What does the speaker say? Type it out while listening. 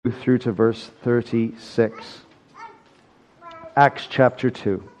through to verse 36. Acts chapter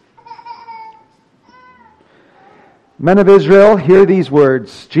 2. Men of Israel, hear these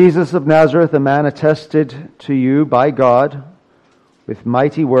words. Jesus of Nazareth, a man attested to you by God with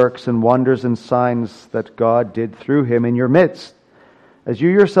mighty works and wonders and signs that God did through him in your midst. As you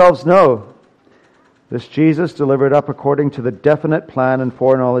yourselves know, this Jesus delivered up according to the definite plan and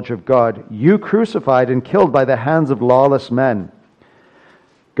foreknowledge of God, you crucified and killed by the hands of lawless men.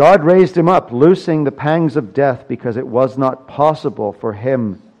 God raised him up, loosing the pangs of death, because it was not possible for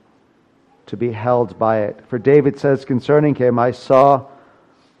him to be held by it. For David says concerning him, I saw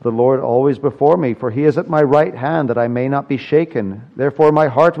the Lord always before me, for he is at my right hand, that I may not be shaken. Therefore my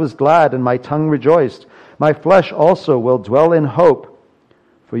heart was glad, and my tongue rejoiced. My flesh also will dwell in hope,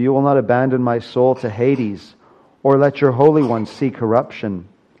 for you will not abandon my soul to Hades, or let your Holy One see corruption.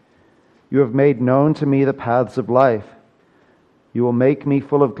 You have made known to me the paths of life. You will make me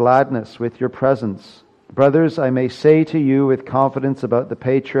full of gladness with your presence. Brothers, I may say to you with confidence about the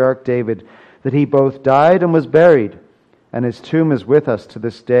patriarch David, that he both died and was buried, and his tomb is with us to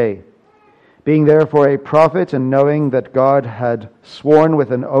this day. Being therefore a prophet, and knowing that God had sworn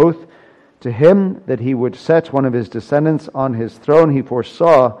with an oath to him that he would set one of his descendants on his throne, he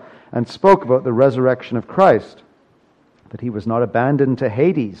foresaw and spoke about the resurrection of Christ, that he was not abandoned to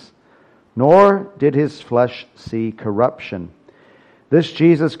Hades, nor did his flesh see corruption. This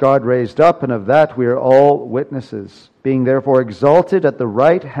Jesus God raised up, and of that we are all witnesses. Being therefore exalted at the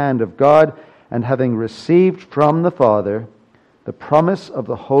right hand of God, and having received from the Father the promise of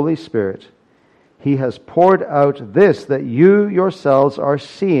the Holy Spirit, he has poured out this that you yourselves are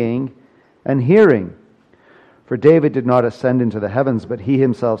seeing and hearing. For David did not ascend into the heavens, but he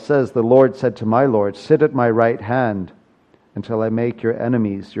himself says, the Lord said to my Lord, sit at my right hand until I make your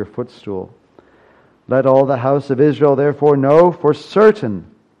enemies your footstool. Let all the house of Israel therefore know for certain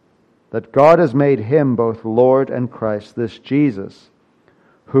that God has made him both Lord and Christ, this Jesus,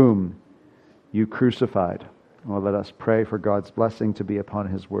 whom you crucified. Well, let us pray for God's blessing to be upon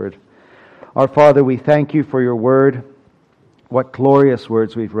his word. Our Father, we thank you for your word. What glorious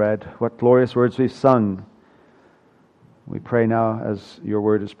words we've read. What glorious words we've sung. We pray now as your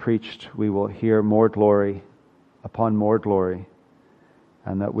word is preached, we will hear more glory upon more glory,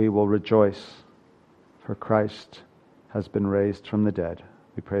 and that we will rejoice, for Christ has been raised from the dead.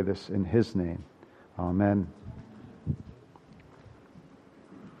 We pray this in his name. Amen.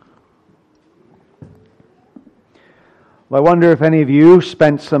 Well, I wonder if any of you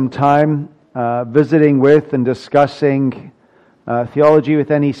spent some time visiting with and discussing theology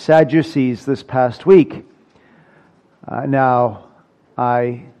with any Sadducees this past week. Now,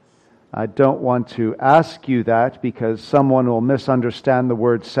 I don't want to ask you that because someone will misunderstand the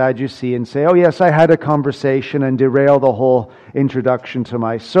word Sadducee and say, oh yes, I had a conversation, and derail the whole introduction to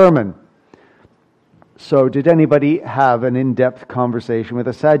my sermon. So did anybody have an in-depth conversation with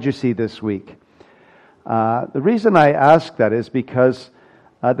a Sadducee this week? The reason I ask that is because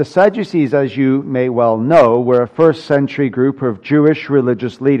the Sadducees, as you may well know, were a first century group of Jewish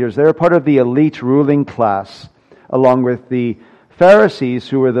religious leaders. They were part of the elite ruling class, along with the Pharisees,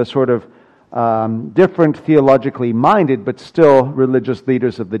 who were the sort of different theologically minded, but still religious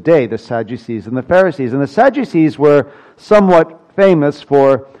leaders of the day, the Sadducees and the Pharisees. And the Sadducees were somewhat famous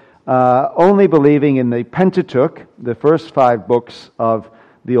for only believing in the Pentateuch, the first 5 books of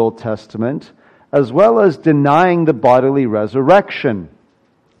the Old Testament, as well as denying the bodily resurrection.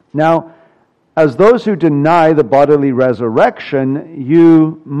 Now, as those who deny the bodily resurrection,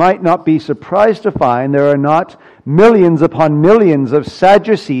 you might not be surprised to find there are not millions upon millions of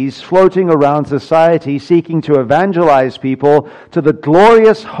Sadducees floating around society seeking to evangelize people to the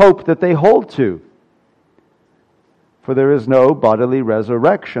glorious hope that they hold to. For there is no bodily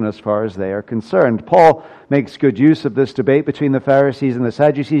resurrection as far as they are concerned. Paul makes good use of this debate between the Pharisees and the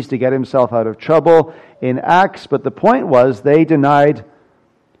Sadducees to get himself out of trouble in Acts, but the point was they denied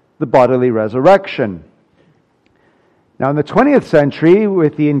the bodily resurrection. Now in the 20th century,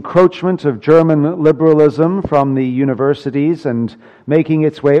 with the encroachment of German liberalism from the universities and making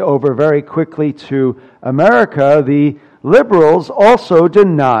its way over very quickly to America, the liberals also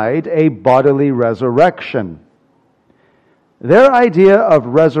denied a bodily resurrection. Their idea of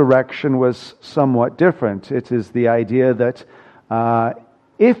resurrection was somewhat different. It is the idea that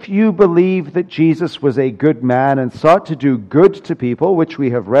if you believe that Jesus was a good man and sought to do good to people, which we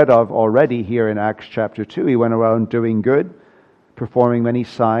have read of already here in Acts chapter 2, he went around doing good, performing many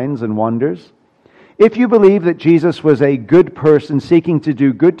signs and wonders. If you believe that Jesus was a good person seeking to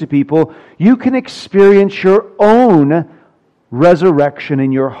do good to people, you can experience your own resurrection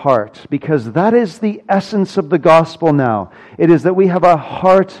in your heart, because that is the essence of the gospel now. It is that we have a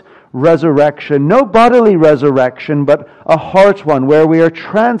heart resurrection, no bodily resurrection, but a heart one, where we are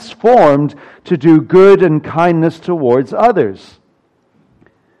transformed to do good and kindness towards others.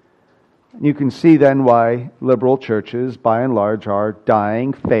 You can see then why liberal churches, by and large, are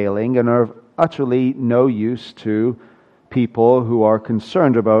dying, failing, and are utterly no use to people who are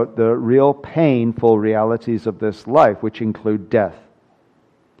concerned about the real painful realities of this life, which include death.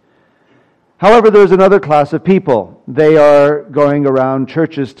 However, there's another class of people. They are going around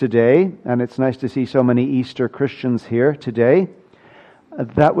churches today, and it's nice to see so many Easter Christians here today.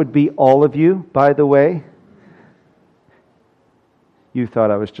 That would be all of you, by the way. You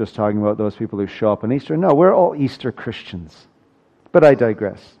thought I was just talking about those people who show up on Easter. No, we're all Easter Christians. But I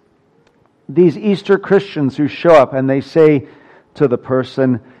digress. These Easter Christians who show up and they say to the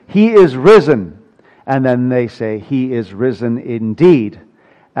person, "He is risen." And then they say, "He is risen indeed."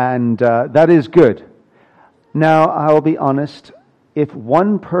 And that is good. Now, I'll be honest. If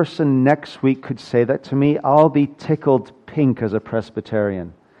one person next week could say that to me, I'll be tickled pink as a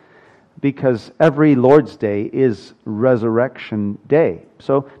Presbyterian. Because every Lord's Day is Resurrection Day.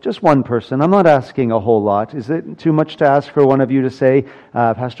 So just one person. I'm not asking a whole lot. Is it too much to ask for one of you to say,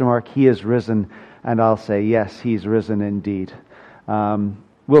 "Pastor Mark, he is risen"? And I'll say, "Yes, he's risen indeed."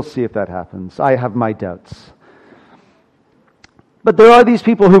 We'll see if that happens. I have my doubts. But there are these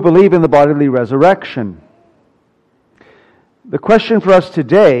people who believe in the bodily resurrection. The question for us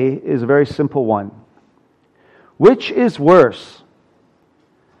today is a very simple one. Which is worse?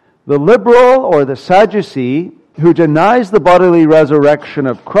 The liberal or the Sadducee who denies the bodily resurrection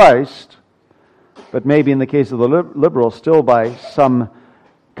of Christ, but maybe in the case of the liberal, still by some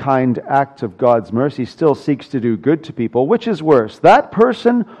kind act of God's mercy, still seeks to do good to people. Which is worse, that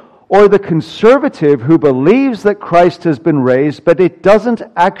person or the conservative who believes that Christ has been raised, but it doesn't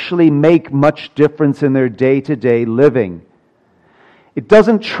actually make much difference in their day-to-day living? It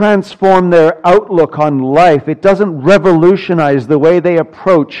doesn't transform their outlook on life. It doesn't revolutionize the way they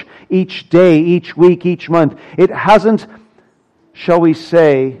approach each day, each week, each month. It hasn't, shall we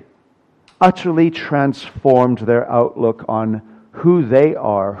say, utterly transformed their outlook on who they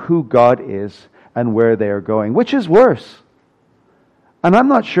are, who God is, and where they are going. Which is worse? And I'm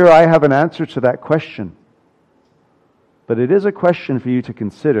not sure I have an answer to that question. But it is a question for you to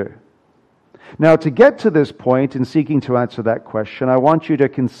consider. Now, to get to this point in seeking to answer that question, I want you to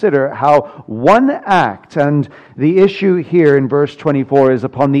consider how one act, and the issue here in verse 24 is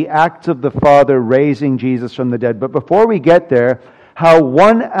upon the act of the Father raising Jesus from the dead. But before we get there, how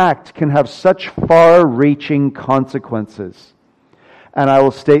one act can have such far-reaching consequences. And I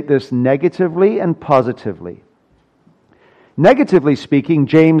will state this negatively and positively. Negatively speaking,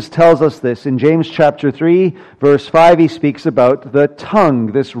 James tells us this. In James chapter 3, verse 5, he speaks about the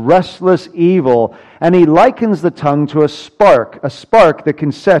tongue, this restless evil, and he likens the tongue to a spark that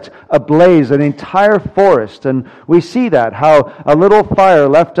can set ablaze an entire forest. And we see that, how a little fire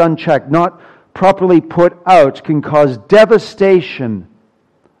left unchecked, not properly put out, can cause devastation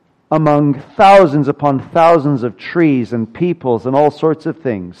among thousands upon thousands of trees and peoples and all sorts of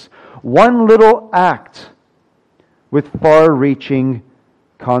things. One little act with far-reaching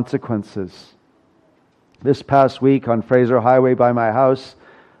consequences. This past week on Fraser Highway by my house,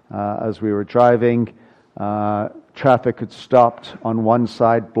 as we were driving, traffic had stopped on one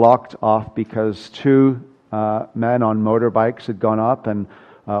side, blocked off because two men on motorbikes had gone up, and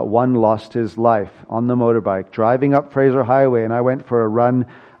one lost his life on the motorbike, driving up Fraser Highway. And I went for a run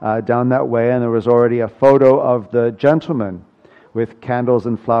down that way, and there was already a photo of the gentleman with candles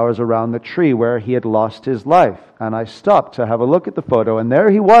and flowers around the tree where he had lost his life. And I stopped to have a look at the photo, and there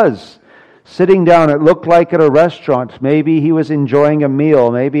he was, sitting down. It looked like at a restaurant. Maybe he was enjoying a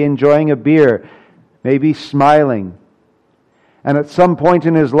meal, maybe enjoying a beer, maybe smiling. And at some point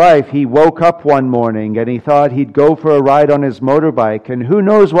in his life, he woke up one morning and he thought he'd go for a ride on his motorbike. And who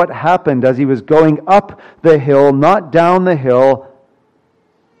knows what happened as he was going up the hill, not down the hill.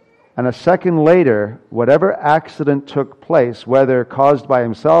 And a second later, whatever accident took place, whether caused by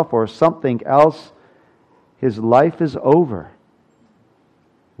himself or something else, his life is over.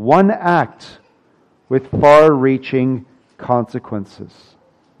 One act with far-reaching consequences.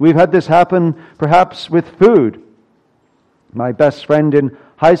 We've had this happen perhaps with food. My best friend in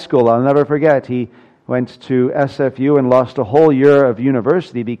high school, I'll never forget, he went to SFU and lost a whole year of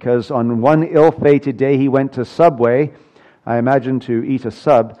university because on one ill-fated day he went to Subway, I imagine to eat a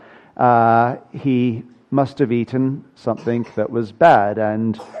sub. He must have eaten something that was bad,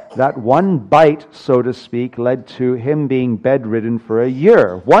 and that one bite, so to speak, led to him being bedridden for a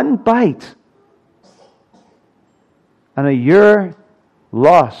year. One bite! and a year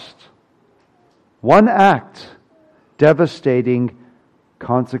lost. One act, devastating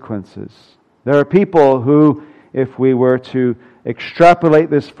consequences. There are people who, if we were to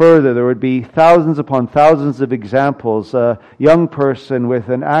extrapolate this further, there would be thousands upon thousands of examples. A young person with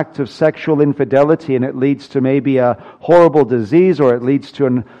an act of sexual infidelity and it leads to maybe a horrible disease, or it leads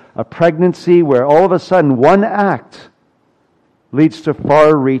to a pregnancy where all of a sudden one act leads to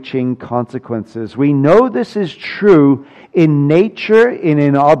far-reaching consequences. We know this is true in nature,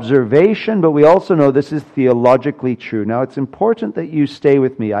 in observation, but we also know this is theologically true. Now, it's important that you stay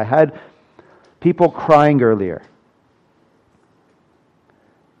with me. I had people crying earlier.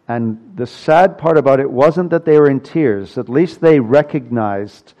 And the sad part about it wasn't that they were in tears. At least they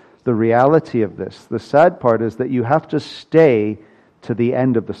recognized the reality of this. The sad part is that you have to stay to the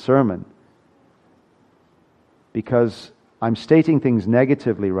end of the sermon, because I'm stating things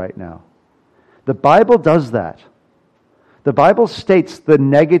negatively right now. The Bible does that. The Bible states the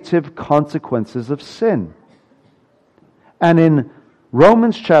negative consequences of sin. And in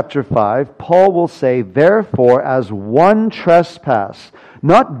Romans chapter 5, Paul will say, therefore, as one trespass,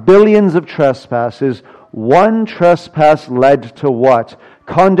 not billions of trespasses, one trespass led to what?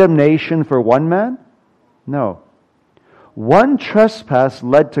 Condemnation for one man? No. One trespass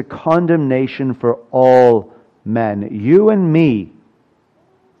led to condemnation for all men. You and me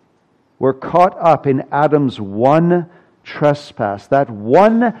were caught up in Adam's one trespass. That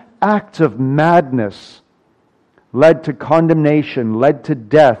one act of madness led to condemnation, led to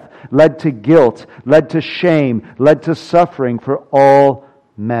death, led to guilt, led to shame, led to suffering for all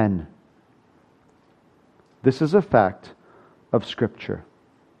men. This is a fact of Scripture.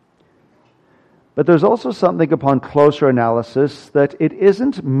 But there's also something upon closer analysis that it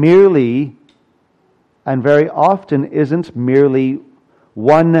isn't merely, and very often isn't merely,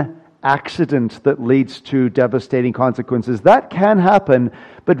 one accident that leads to devastating consequences. That can happen,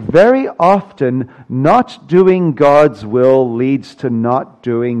 but very often not doing God's will leads to not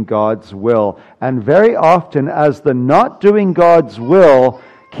doing God's will. And very often, as the not doing God's will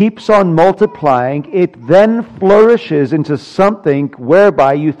keeps on multiplying, it then flourishes into something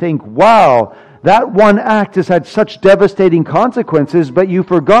whereby you think, wow, that one act has had such devastating consequences, but you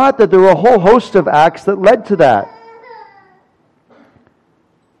forgot that there were a whole host of acts that led to that.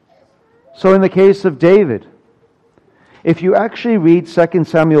 So in the case of David, if you actually read 2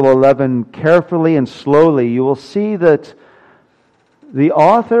 Samuel 11 carefully and slowly, you will see that the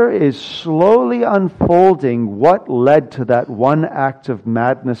author is slowly unfolding what led to that one act of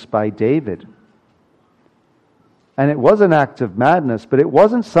madness by David. And it was an act of madness, but it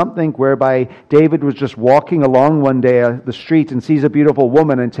wasn't something whereby David was just walking along one day the street and sees a beautiful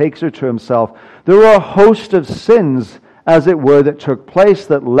woman and takes her to himself. There were a host of sins, as it were, that took place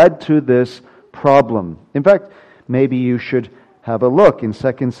that led to this problem. In fact, maybe you should have a look in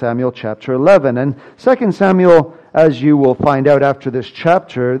 2 Samuel chapter 11. And 2 Samuel, as you will find out after this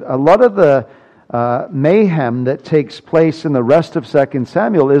chapter, a lot of the mayhem that takes place in the rest of 2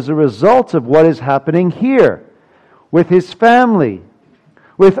 Samuel is a result of what is happening here with his family,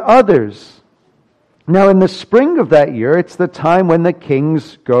 with others. Now, in the spring of that year, it's the time when the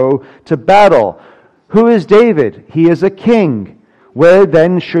kings go to battle. Who is David? He is a king. Where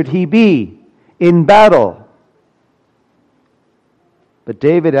then should he be? In battle. But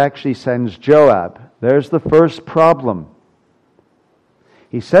David actually sends Joab. There's the first problem.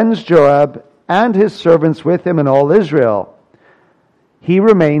 He sends Joab and his servants with him and all Israel. He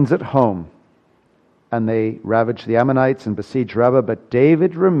remains at home. And they ravaged the Ammonites and besieged Rabbah, but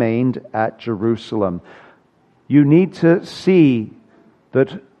David remained at Jerusalem. You need to see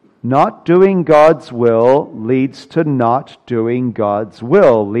that not doing God's will leads to not doing God's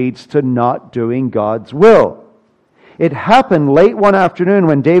will, leads to not doing God's will. It happened late one afternoon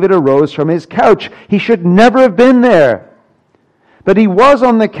when David arose from his couch. He should never have been there. But he was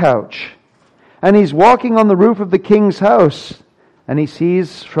on the couch, and he's walking on the roof of the king's house. And he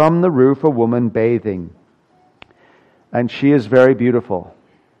sees from the roof a woman bathing. And she is very beautiful.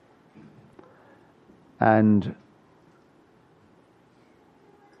 And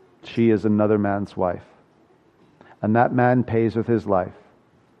she is another man's wife. And that man pays with his life.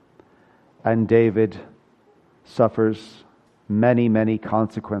 And David suffers many, many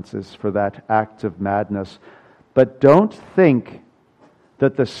consequences for that act of madness. But don't think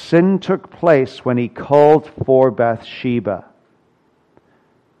that the sin took place when he called for Bathsheba.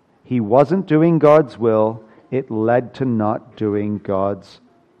 He wasn't doing God's will. It led to not doing God's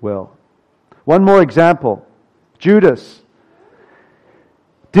will. One more example. Judas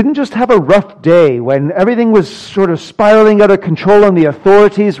didn't just have a rough day when everything was sort of spiraling out of control and the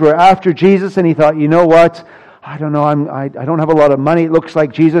authorities were after Jesus, and he thought, you know what? I don't know, I don't have a lot of money. It looks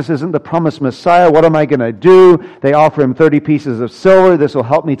like Jesus isn't the promised Messiah. What am I going to do? They offer him 30 pieces of silver. This will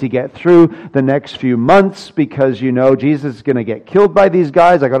help me to get through the next few months because, Jesus is going to get killed by these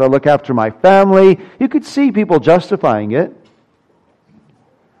guys. I got to look after my family. You could see people justifying it.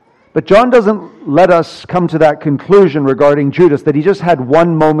 But John doesn't let us come to that conclusion regarding Judas, that he just had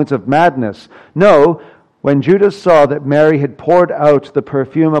one moment of madness. No, when Judas saw that Mary had poured out the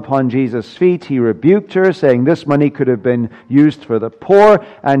perfume upon Jesus' feet, he rebuked her, saying this money could have been used for the poor.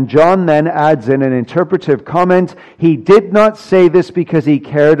 And John then adds in an interpretive comment, he did not say this because he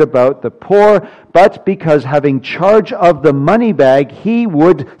cared about the poor, but because having charge of the money bag, he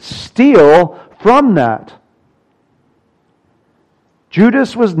would steal from that.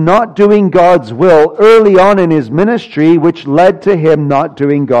 Judas was not doing God's will early on in his ministry, which led to him not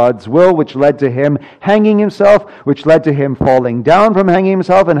doing God's will, which led to him hanging himself, which led to him falling down from hanging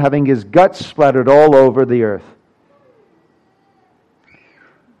himself and having his guts splattered all over the earth.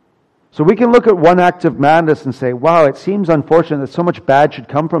 So we can look at one act of madness and say, wow, it seems unfortunate that so much bad should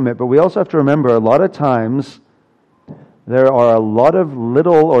come from it. But we also have to remember a lot of times there are a lot of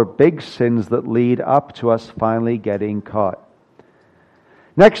little or big sins that lead up to us finally getting caught.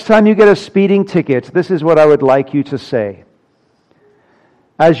 Next time you get a speeding ticket, this is what I would like you to say.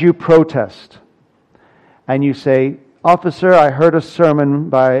 As you protest, and you say, officer, I heard a sermon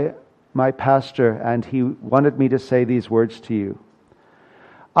by my pastor, and he wanted me to say these words to you.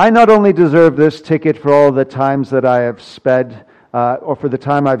 I not only deserve this ticket for all the times that I have sped, or for the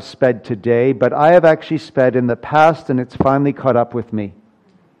time I've sped today, but I have actually sped in the past, and it's finally caught up with me.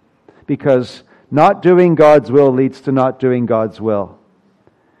 Because not doing God's will leads to not doing God's will.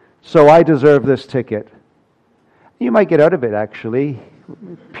 So I deserve this ticket. You might get out of it, actually.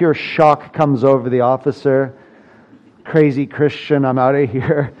 Pure shock comes over the officer. Crazy Christian, I'm out of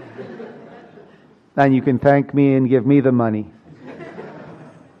here. And you can thank me and give me the money.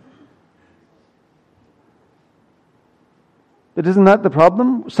 But isn't that the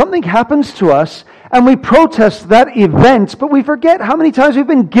problem? Something happens to us and we protest that event, but we forget how many times we've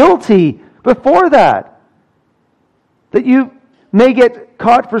been guilty before that. That you may get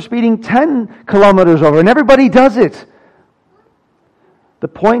caught for speeding 10 kilometers over, and everybody does it. The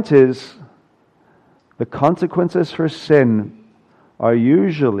point is, the consequences for sin are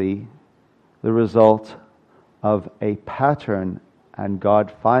usually the result of a pattern, and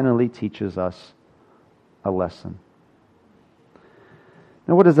God finally teaches us a lesson.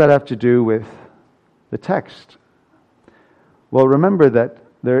 Now, what does that have to do with the text? Well, remember that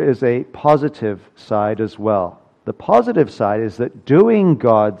there is a positive side as well. The positive side is that doing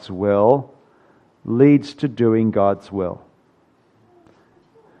God's will leads to doing God's will.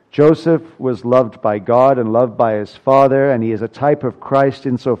 Joseph was loved by God and loved by his father, and he is a type of Christ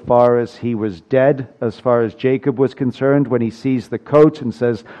insofar as he was dead, as far as Jacob was concerned, when he sees the coat and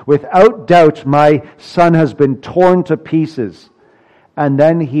says, without doubt my son has been torn to pieces. And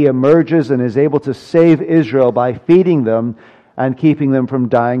then he emerges and is able to save Israel by feeding them and keeping them from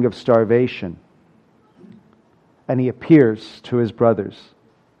dying of starvation. And he appears to his brothers,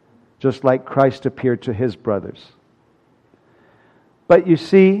 just like Christ appeared to his brothers. But you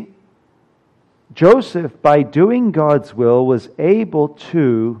see, Joseph, by doing God's will, was able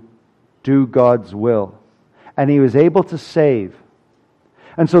to do God's will. And he was able to save.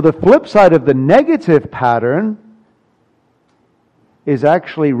 And so the flip side of the negative pattern is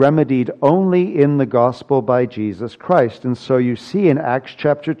actually remedied only in the gospel by Jesus Christ. And so you see in Acts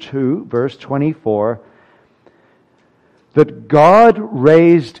chapter 2, verse 24, that God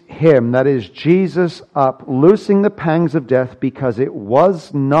raised him, that is Jesus, up, loosing the pangs of death, because it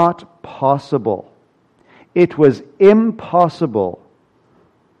was not possible. It was impossible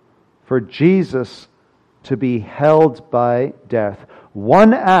for Jesus to be held by death.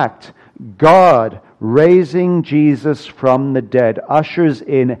 One act, God raising Jesus from the dead, ushers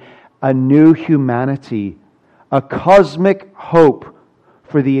in a new humanity, a cosmic hope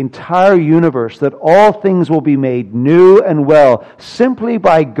for the entire universe, that all things will be made new and well simply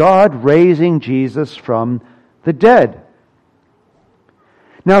by God raising Jesus from the dead.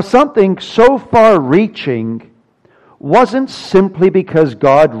 Now, something so far-reaching wasn't simply because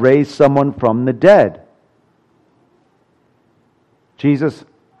God raised someone from the dead. Jesus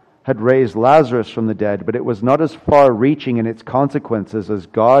had raised Lazarus from the dead, but it was not as far-reaching in its consequences as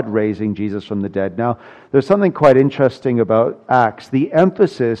God raising Jesus from the dead. Now, there's something quite interesting about Acts. The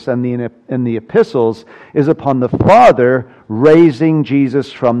emphasis in the epistles is upon the Father raising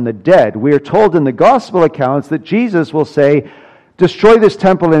Jesus from the dead. We are told in the gospel accounts that Jesus will say, destroy this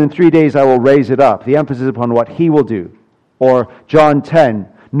temple and in 3 days I will raise it up. The emphasis upon what he will do. Or John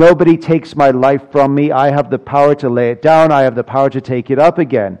 10, Nobody takes my life from me. I have the power to lay it down. I have the power to take it up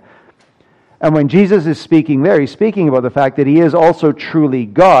again. And when Jesus is speaking there, he's speaking about the fact that he is also truly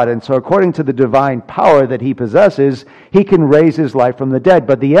God. And so according to the divine power that he possesses, he can raise his life from the dead.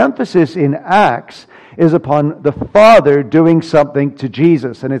 But the emphasis in Acts is upon the Father doing something to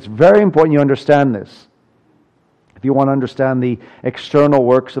Jesus. And it's very important you understand this. If you want to understand the external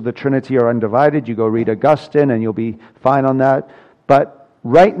works of the Trinity are undivided, you go read Augustine and you'll be fine on that. But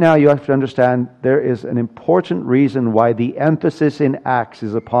right now you have to understand there is an important reason why the emphasis in Acts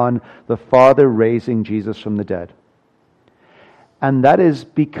is upon the Father raising Jesus from the dead. And that is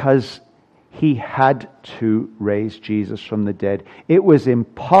because he had to raise Jesus from the dead. It was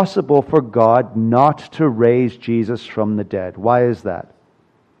impossible for God not to raise Jesus from the dead. Why is that?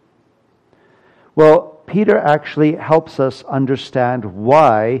 Well, Peter actually helps us understand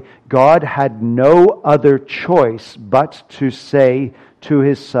why God had no other choice but to say to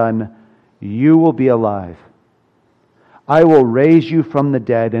his Son, you will be alive. I will raise you from the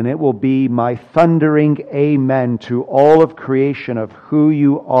dead, and it will be my thundering amen to all of creation of who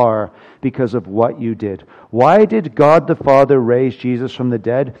you are because of what you did. Why did God the Father raise Jesus from the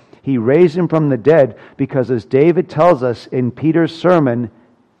dead? He raised him from the dead because, as David tells us in Peter's sermon,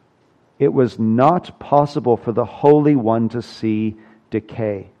 it was not possible for the Holy One to see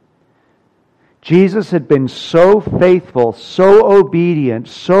decay. Jesus had been so faithful, so obedient,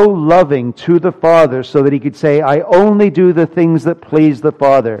 so loving to the Father so that he could say, I only do the things that please the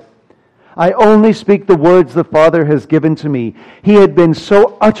Father. I only speak the words the Father has given to me. He had been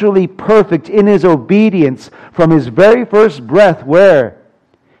so utterly perfect in his obedience from his very first breath, where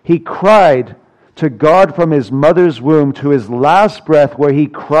he cried to God from his mother's womb, to his last breath where he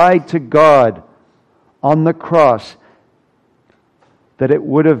cried to God on the cross, that it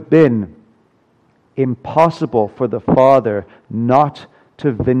would have been impossible for the Father not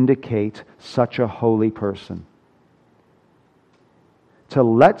to vindicate such a holy person. To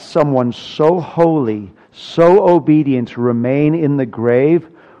let someone so holy, so obedient remain in the grave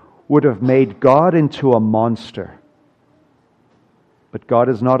would have made God into a monster. But God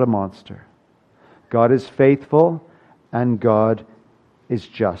is not a monster. God is faithful and God is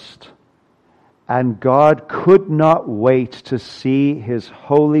just. And God could not wait to see his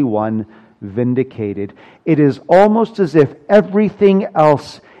Holy One vindicated. It is almost as if everything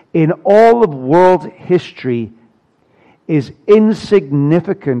else in all of world history is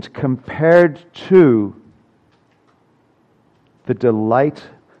insignificant compared to the delight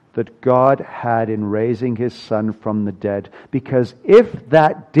that God had in raising his Son from the dead. Because if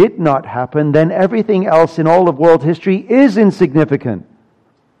that did not happen, then everything else in all of world history is insignificant.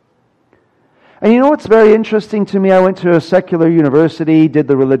 And you know what's very interesting to me? I went to a secular university, did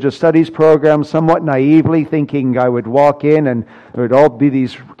the religious studies program, somewhat naively thinking I would walk in and there would all be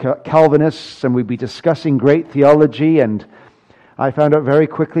these Calvinists and we'd be discussing great theology, and I found out very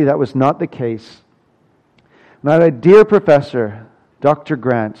quickly that was not the case. And I had a dear professor, Dr.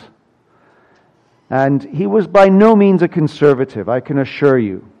 Grant, and he was by no means a conservative, I can assure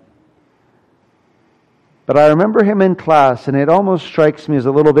you. But I remember him in class, and it almost strikes me as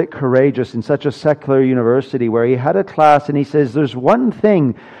a little bit courageous in such a secular university, where he had a class and he says, there's one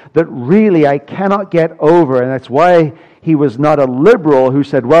thing that really I cannot get over, and that's why he was not a liberal who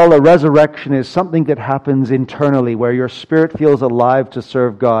said, well, a resurrection is something that happens internally, where your spirit feels alive to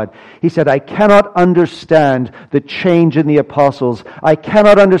serve God. He said, I cannot understand the change in the apostles. I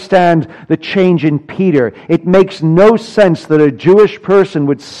cannot understand the change in Peter. It makes no sense that a Jewish person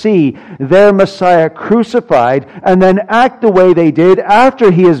would see their Messiah crucified and then act the way they did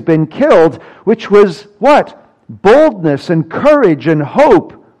after he has been killed, which was what? Boldness and courage and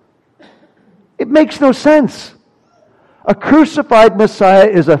hope. It makes no sense. A crucified Messiah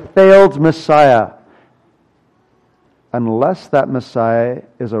is a failed Messiah, unless that Messiah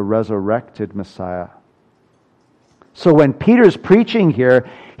is a resurrected Messiah. So when Peter's preaching here,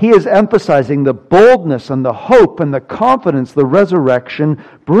 he is emphasizing the boldness and the hope and the confidence the resurrection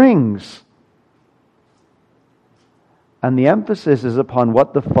brings. And the emphasis is upon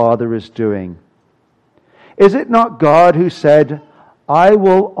what the Father is doing. Is it not God who said, I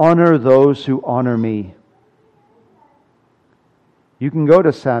will honor those who honor me? You can go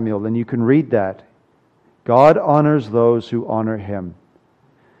to Samuel and you can read that. God honors those who honor him.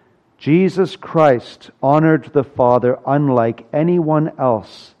 Jesus Christ honored the Father unlike anyone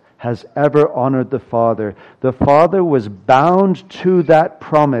else has ever honored the Father. The Father was bound to that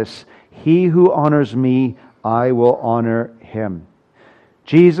promise. He who honors me, I will honor him.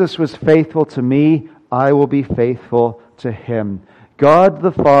 Jesus was faithful to me, I will be faithful to him. God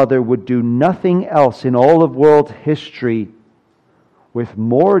the Father would do nothing else in all of world history with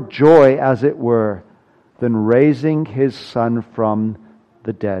more joy, as it were, than raising his Son from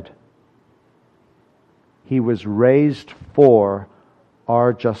the dead. He was raised for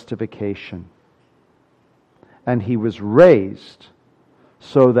our justification. And he was raised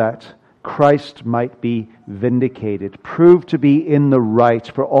so that Christ might be vindicated, proved to be in the right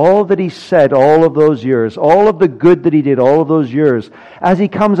for all that he said all of those years, all of the good that he did all of those years. As he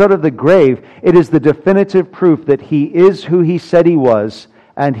comes out of the grave, it is the definitive proof that he is who he said he was,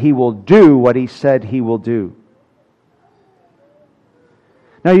 and he will do what he said he will do.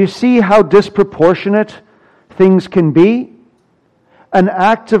 Now you see how disproportionate things can be? An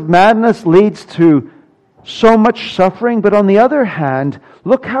act of madness leads to so much suffering, but on the other hand,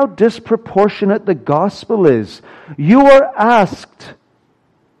 look how disproportionate the gospel is. You are asked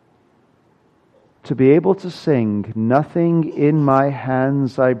to be able to sing, "Nothing in my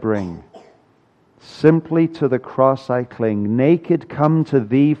hands I bring, simply to the cross I cling. Naked come to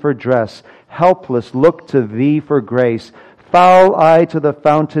thee for dress, helpless look to thee for grace. Foul I to the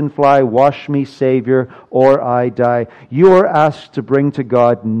fountain fly, wash me, Savior, or I die." You are asked to bring to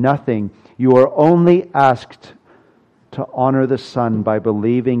God nothing. You are only asked to honor the Son by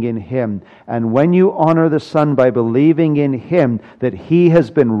believing in Him. And when you honor the Son by believing in Him, that He has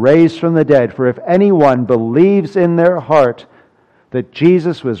been raised from the dead, for if anyone believes in their heart that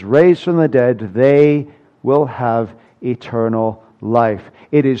Jesus was raised from the dead, they will have eternal life.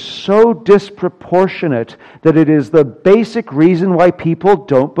 It is so disproportionate that it is the basic reason why people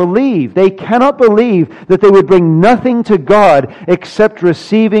don't believe. They cannot believe that they would bring nothing to God except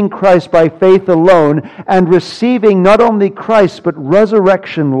receiving Christ by faith alone, and receiving not only Christ but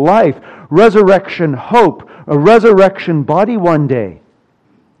resurrection life, resurrection hope, a resurrection body one day.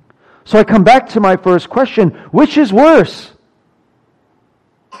 So I come back to my first question: which is worse?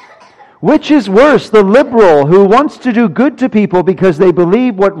 Which is worse, the liberal who wants to do good to people because they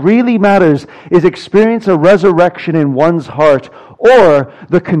believe what really matters is experience a resurrection in one's heart, or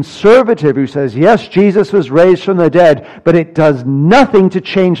the conservative who says, yes, Jesus was raised from the dead, but it does nothing to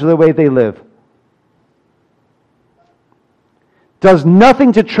change the way they live? Does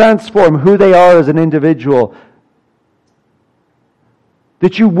nothing to transform who they are as an individual?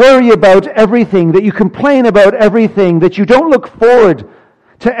 That you worry about everything, that you complain about everything, that you don't look forward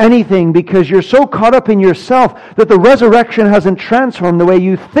to anything because you're so caught up in yourself that the resurrection hasn't transformed the way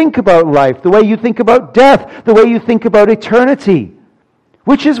you think about life, the way you think about death, the way you think about eternity.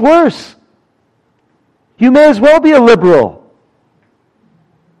 Which is worse? You may as well be a liberal.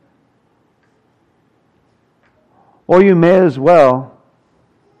 Or you may as well,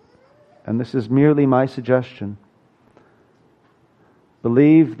 and this is merely my suggestion,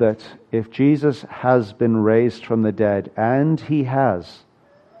 believe that if Jesus has been raised from the dead, and He has,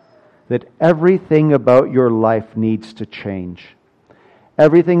 that everything about your life needs to change.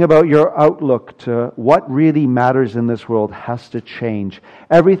 Everything about your outlook to what really matters in this world has to change.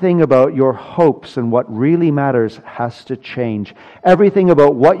 Everything about your hopes and what really matters has to change. Everything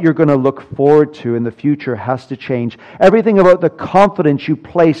about what you're going to look forward to in the future has to change. Everything about the confidence you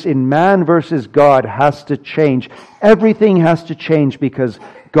place in man versus God has to change. Everything has to change because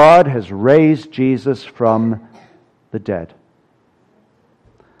God has raised Jesus from the dead.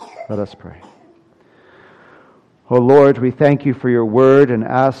 Let us pray. O Lord, we thank You for Your word and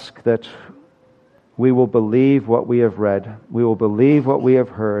ask that we will believe what we have read. We will believe what we have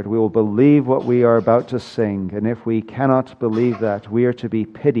heard. We will believe what we are about to sing. And if we cannot believe that, we are to be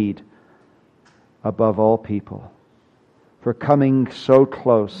pitied above all people for coming so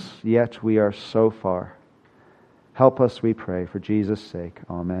close, yet we are so far. Help us, we pray, for Jesus' sake.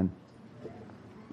 Amen.